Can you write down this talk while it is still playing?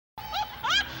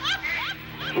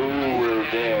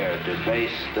to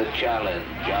face the challenge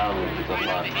of the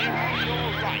Funhouse?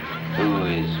 Who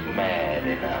is mad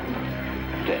enough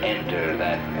to enter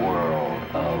that world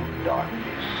of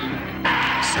darkness?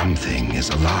 Something is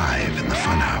alive in the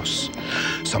Funhouse.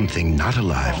 Something not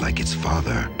alive like its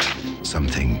father.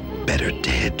 Something better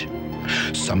dead.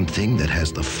 Something that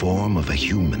has the form of a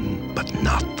human, but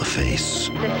not the face.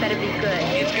 This better be good.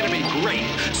 It's gonna be great.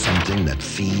 Something that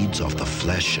feeds off the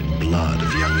flesh and blood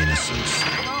of young innocents.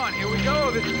 Come on, here we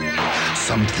go. This is it.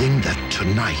 Something that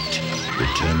tonight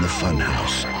will turn the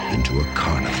Funhouse into a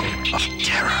carnival of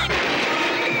terror.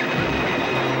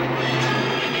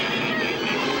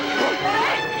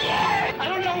 I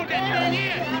don't know what that thing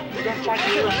is. We're gonna try to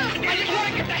do it. I just want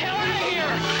to get the hell out of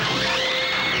here.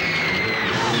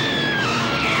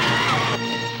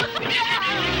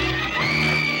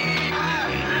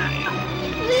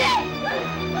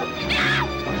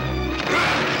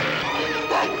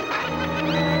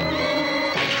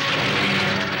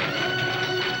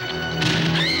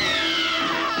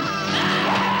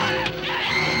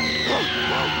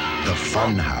 The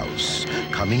Funhouse,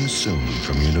 coming soon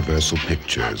from Universal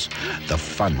Pictures. The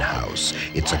Funhouse.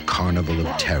 It's a carnival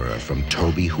of terror from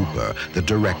Tobe Hooper, the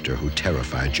director who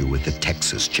terrified you with the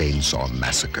Texas Chainsaw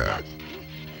Massacre.